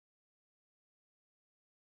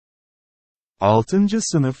6.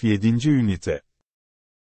 Sınıf 7. Ünite.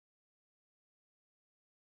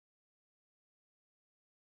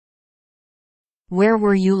 Where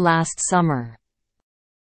were you last summer?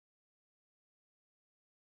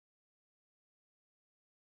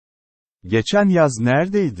 Geçen yaz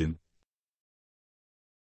neredeydin?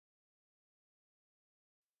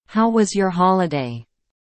 How was your holiday?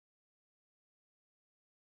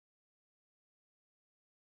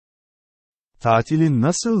 Tatilin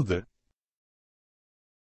nasıldı?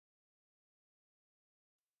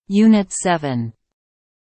 Unit 7.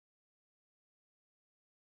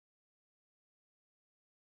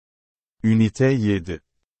 Ünite 7.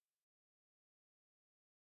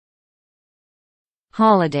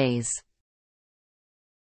 Holidays.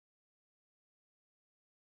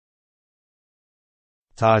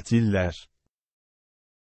 Tatiller.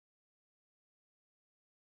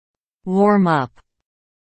 Warm up.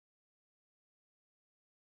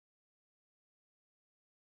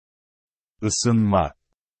 Isınma.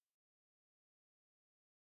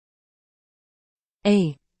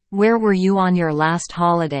 A. Where were you on your last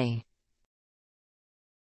holiday?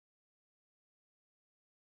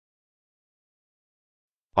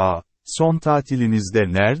 A. Son tatilinizde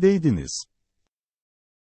neredeydiniz?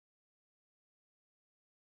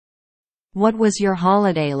 What was your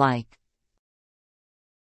holiday like?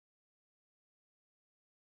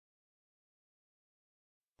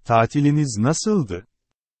 Tatiliniz nasıldı?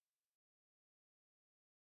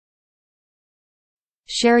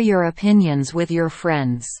 Share your opinions with your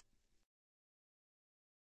friends.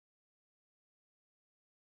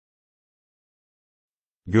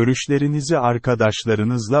 Görüşlerinizi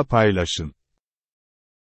arkadaşlarınızla paylaşın.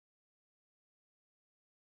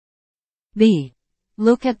 B.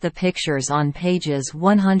 Look at the pictures on pages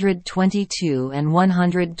 122 and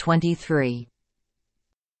 123.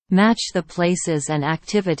 Match the places and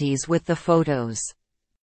activities with the photos.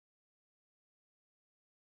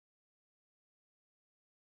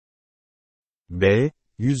 B.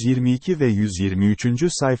 122 ve 123.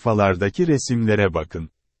 sayfalardaki resimlere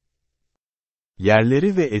bakın.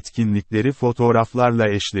 Yerleri ve etkinlikleri fotoğraflarla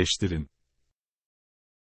eşleştirin.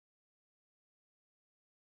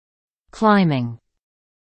 Climbing.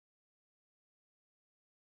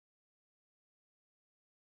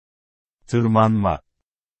 Tırmanma.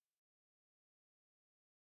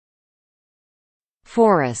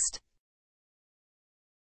 Forest.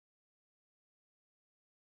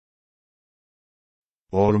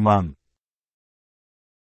 Orman.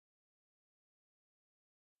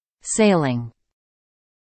 Sailing.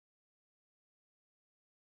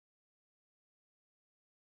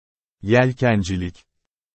 Yelkencilik.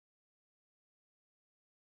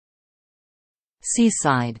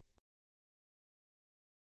 Seaside.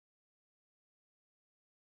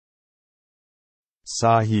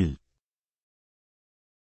 Sahil.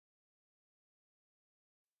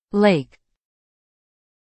 Lake.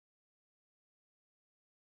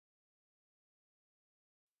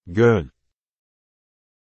 Göl.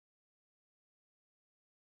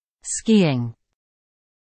 Skiing.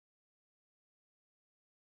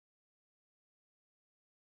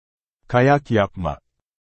 Kayak yapma.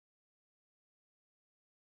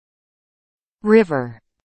 River.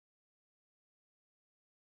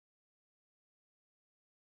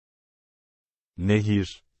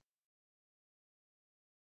 Nehir.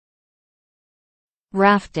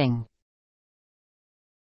 Rafting.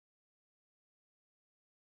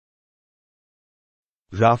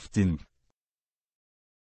 Rafting.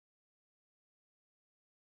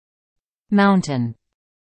 Mountain.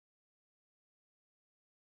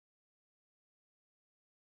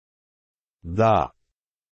 Dağ.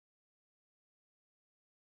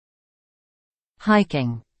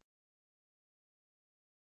 Hiking.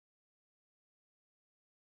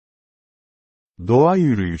 Doğa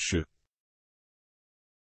yürüyüşü.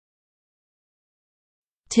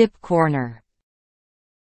 Tip corner.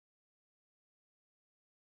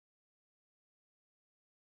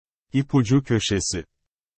 İpucu köşesi.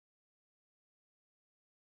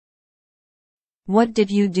 What did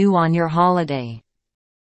you do on your holiday?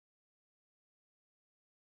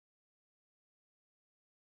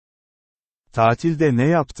 Tatilde ne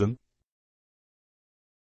yaptın?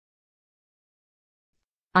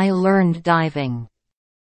 I learned diving.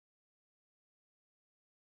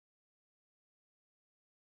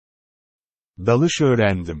 Dalış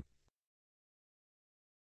öğrendim.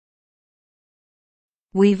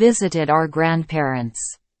 We visited our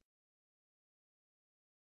grandparents.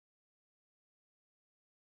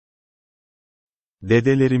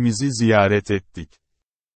 Dedelerimizi ziyaret ettik.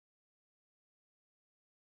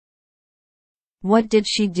 What did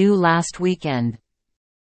she do last weekend?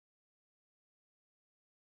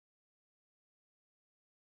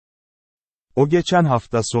 O geçen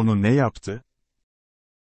hafta sonu ne yaptı?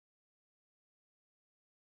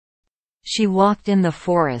 She walked in the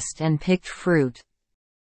forest and picked fruit.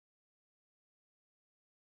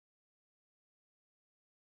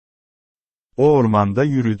 O ormanda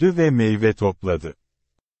yürüdü ve meyve topladı.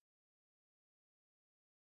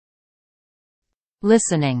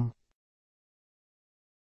 Listening.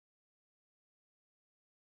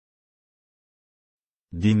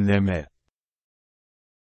 Dinleme.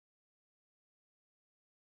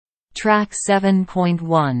 Track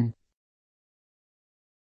 7.1.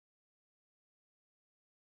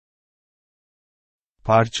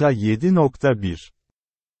 Parça 7.1.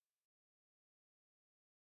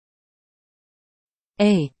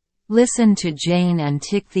 A. Listen to Jane and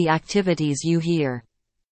tick the activities you hear.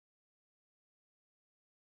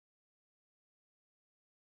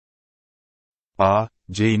 A.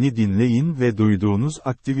 Jane'i dinleyin ve duyduğunuz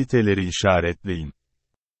aktiviteleri işaretleyin.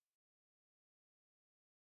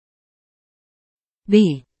 B.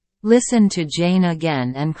 Listen to Jane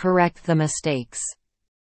again and correct the mistakes.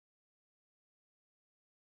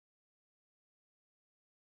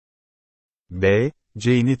 B.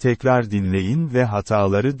 Jane'i tekrar dinleyin ve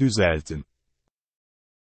hataları düzeltin.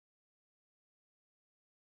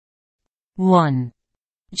 1.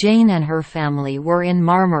 Jane and her family were in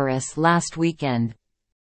Marmaris last weekend.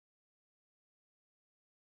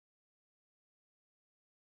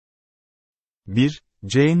 1.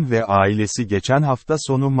 Jane ve ailesi geçen hafta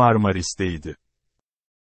sonu Marmaris'teydi.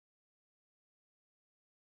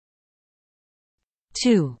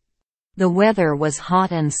 2. The weather was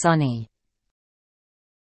hot and sunny.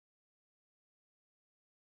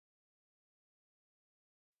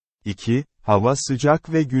 2. Hava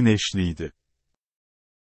sıcak ve güneşliydi.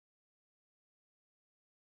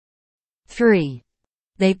 3.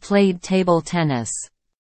 They played table tennis.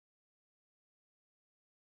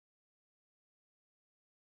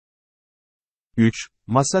 3.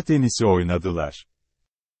 Masa tenisi oynadılar.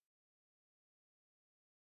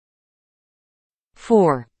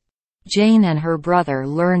 4. Jane and her brother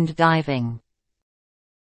learned diving.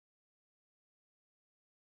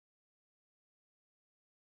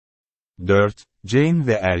 4. Jane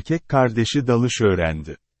ve erkek kardeşi dalış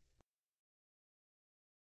öğrendi.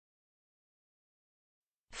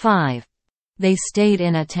 5. They stayed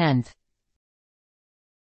in a tent.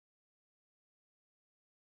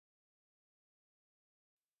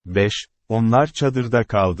 5. Onlar çadırda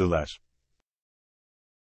kaldılar.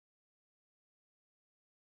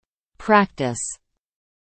 Practice.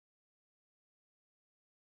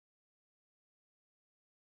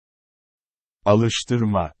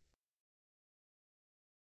 Alıştırma.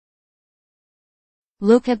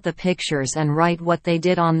 Look at the pictures and write what they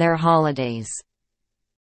did on their holidays.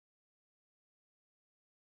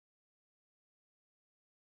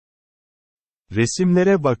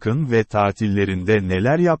 Resimlere bakın ve tatillerinde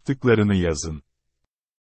neler yaptıklarını yazın.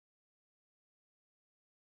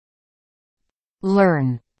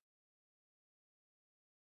 Learn.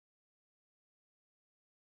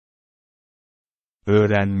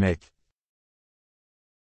 Öğrenmek.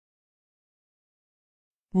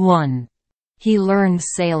 1. He learned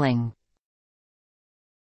sailing.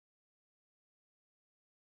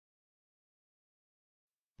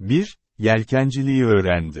 1. Yelkenciliği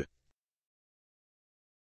öğrendi.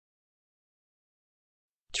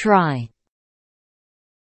 Try.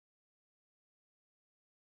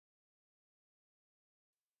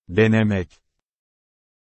 Denemek.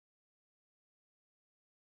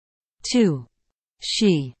 2.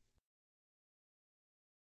 She.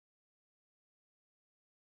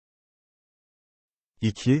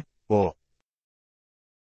 2. O.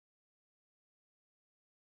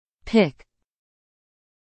 Pick.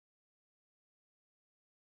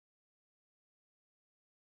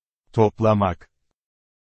 Toplamak.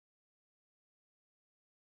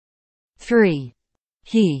 3.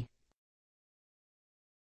 He.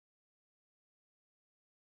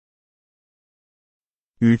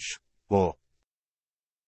 3. O.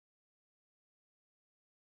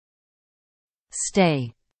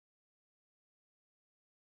 Stay.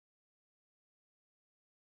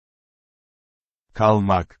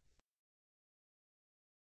 Kalmak.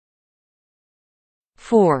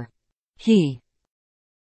 4. He.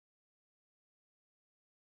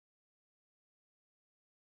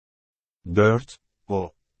 4.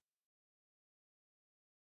 O.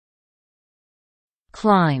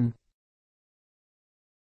 Climb.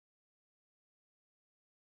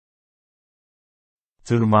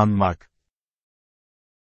 Tırmanmak.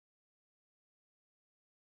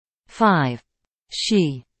 5.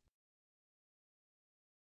 She.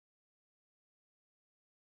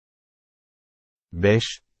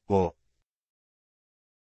 5. O.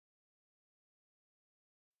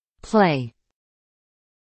 Play.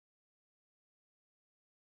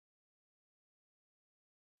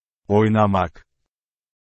 Oynamak.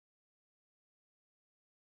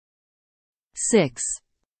 6.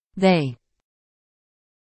 They.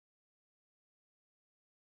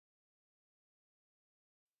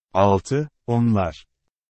 6. Onlar.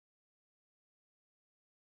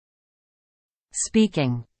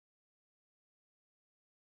 Speaking.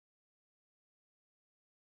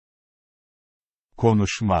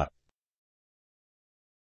 Konuşma.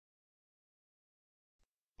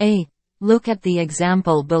 A. Look at the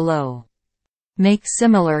example below. Make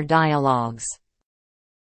similar dialogues.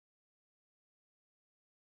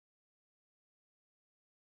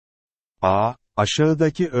 A.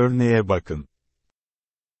 Aşağıdaki örneğe bakın.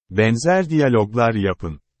 Benzer diyaloglar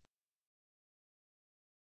yapın.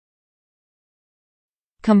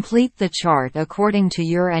 Complete the chart according to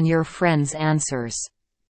your and your friends' answers.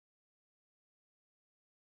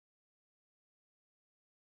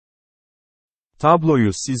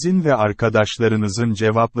 Tabloyu sizin ve arkadaşlarınızın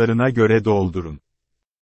cevaplarına göre doldurun.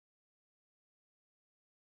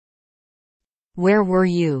 Where were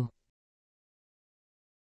you?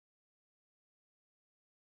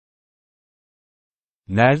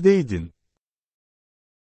 Neredeydin?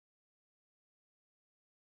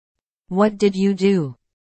 What did you do?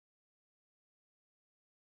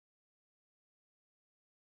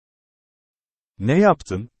 Ne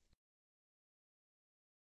yaptın?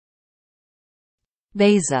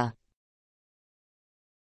 Beyza.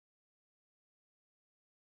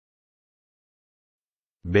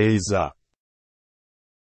 Beyza.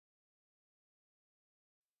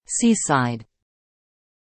 Seaside.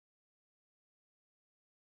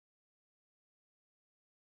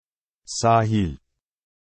 Sahil.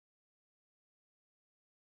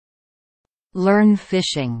 Learn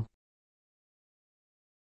fishing.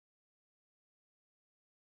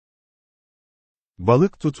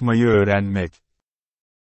 Balık tutmayı öğrenmek.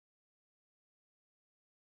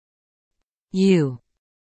 You.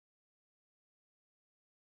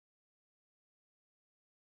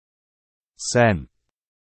 Sen.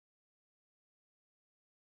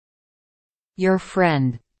 Your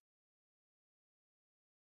friend.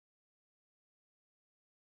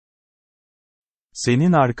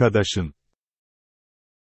 Senin arkadaşın.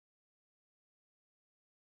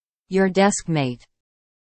 Your deskmate.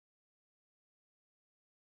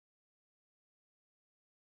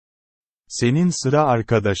 Senin sıra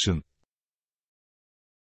arkadaşın.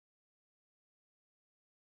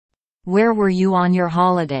 Where were you on your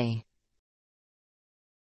holiday?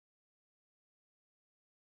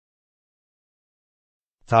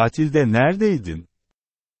 Tatilde neredeydin?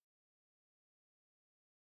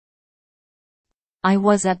 I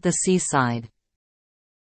was at the seaside.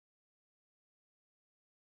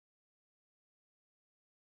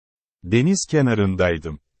 Deniz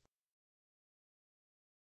kenarındaydım.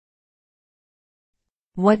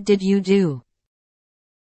 What did you do?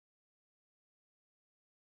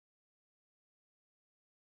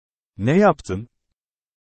 Ne yaptın?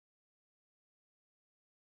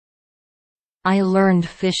 I learned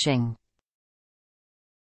fishing.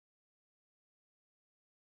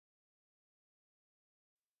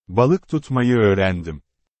 Balık tutmayı öğrendim.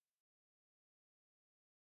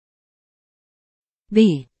 B.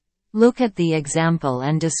 Look at the example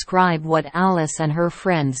and describe what Alice and her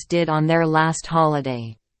friends did on their last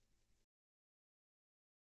holiday.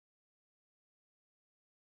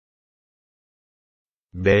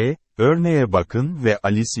 B. Örneğe bakın ve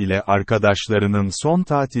Alice ile arkadaşlarının son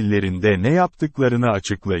tatillerinde ne yaptıklarını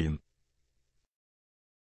açıklayın.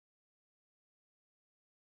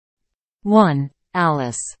 1.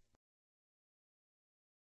 Alice.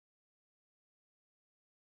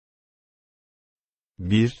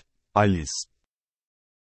 Bir. Alice.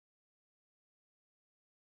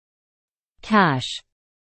 Cash.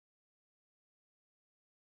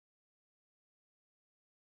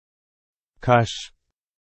 Kaş.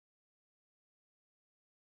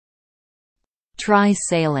 Try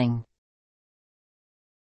sailing.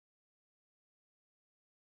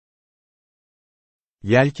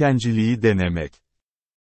 Yelkenciliği denemek.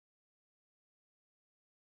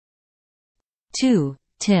 2.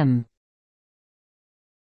 Tim.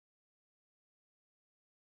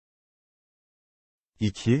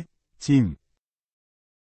 İki. Tim.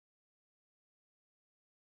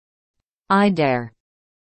 I dare.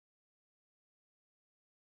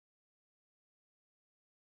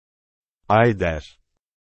 Ayder.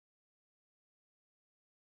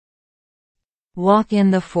 Walk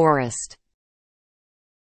in the forest.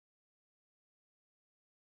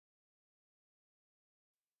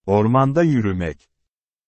 Ormanda yürümek.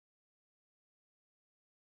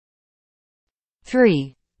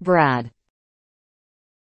 3. Brad.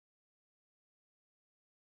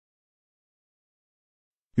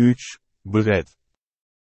 3. Brad.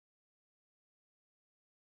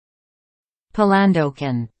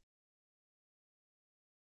 Palandokin.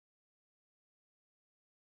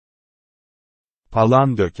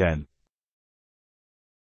 Palandöken.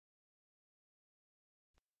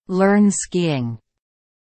 Learn skiing.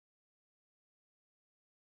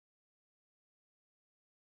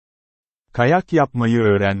 Kayak yapmayı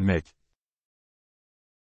öğrenmek.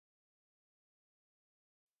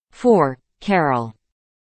 4. Carol.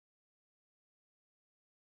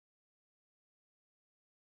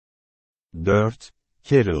 Dört.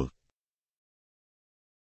 Carol.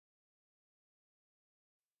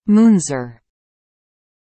 Munzer.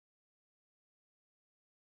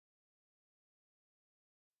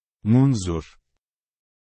 Munzur.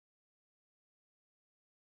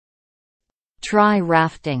 Try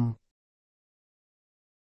rafting.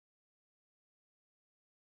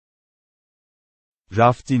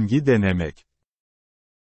 Raftingi denemek.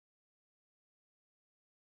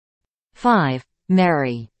 5.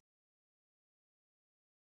 Mary.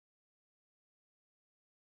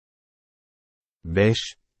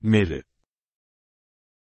 5. Mary.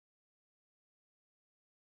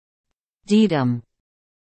 Dedum.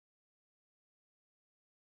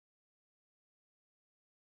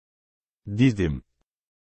 Didim.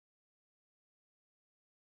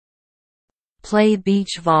 Play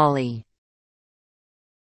beach volley.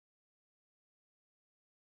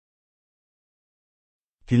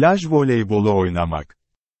 Plaj voleybolu oynamak.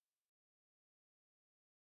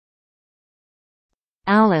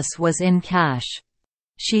 Alice was in Cache.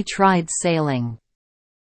 She tried sailing.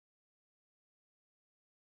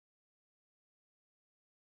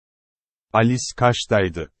 Alice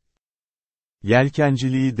Kaş'taydı.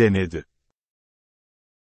 Yelkenciliği denedi.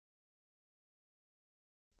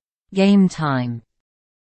 Game time.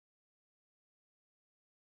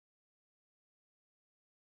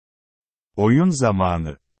 Oyun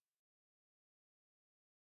zamanı.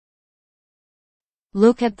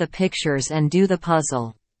 Look at the pictures and do the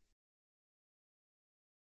puzzle.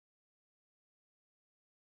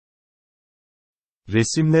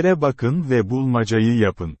 Resimlere bakın ve bulmacayı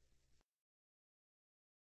yapın.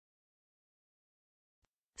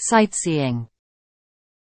 Sightseeing.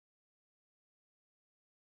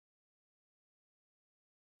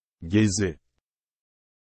 Gezi.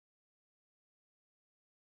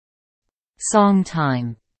 Song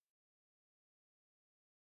time.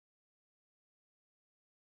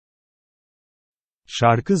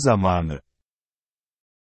 Şarkı zamanı.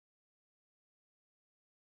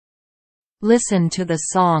 Listen to the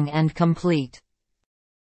song and complete.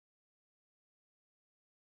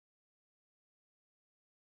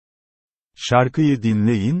 Şarkıyı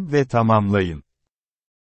dinleyin ve tamamlayın.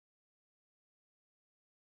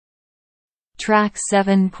 Track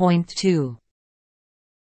 7.2.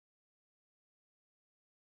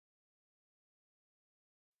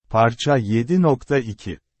 Parça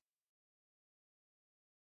 7.2.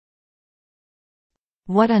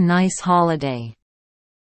 What a nice holiday.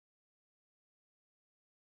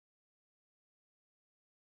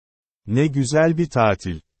 Ne güzel bir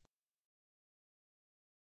tatil.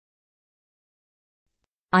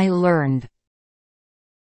 I learned.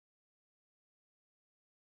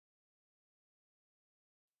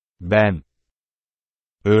 Ben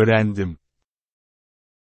öğrendim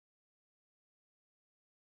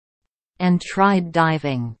And tried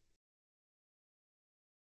diving.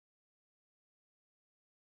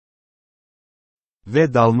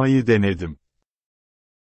 ve dalmayı denedim.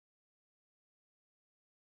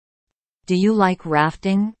 Do you like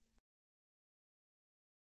rafting?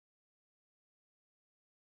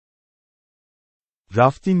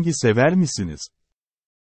 Raftingi sever misiniz?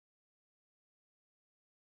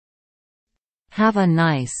 Have a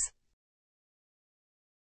nice.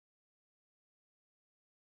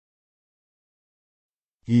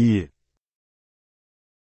 İyi.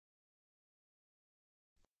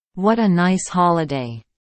 What a nice holiday.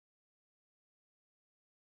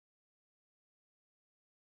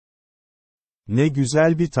 Ne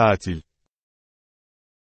güzel bir tatil.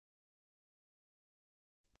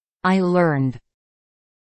 I learned.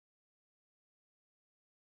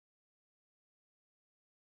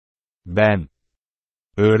 Ben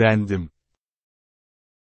öğrendim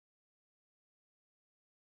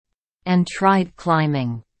And tried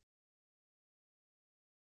climbing.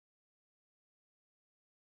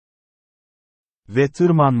 ve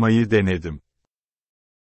tırmanmayı denedim.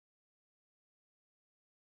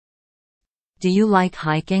 Do you like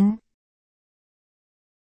hiking?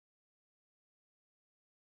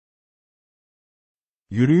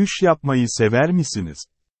 Yürüyüş yapmayı sever misiniz?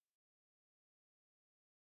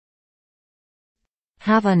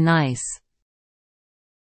 Have a nice.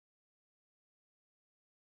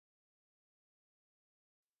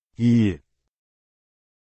 İyi.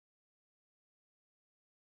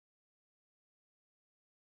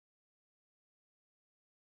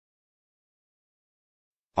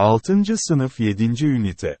 6. sınıf 7.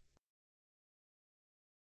 ünite.